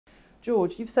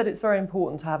George, you've said it's very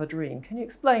important to have a dream. Can you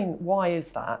explain why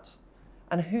is that?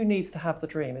 And who needs to have the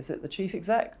dream? Is it the chief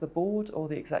exec, the board, or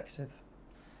the executive?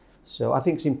 So I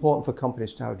think it's important for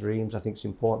companies to have dreams. I think it's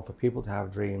important for people to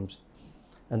have dreams.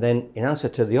 And then in answer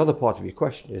to the other part of your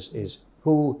question is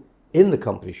who in the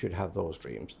company should have those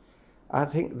dreams. I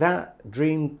think that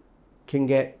dream can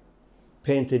get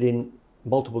painted in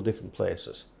multiple different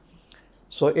places.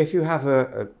 So if you have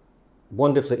a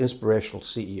wonderfully inspirational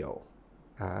CEO,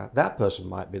 that person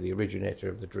might be the originator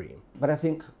of the dream. But I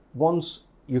think once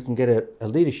you can get a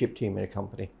leadership team in a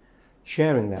company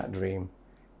sharing that dream,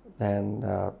 then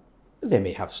they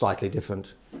may have slightly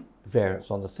different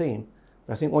variants on the theme.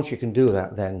 But I think once you can do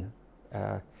that, then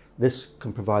this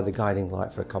can provide the guiding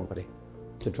light for a company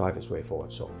to drive its way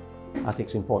forward. So I think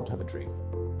it's important to have a dream.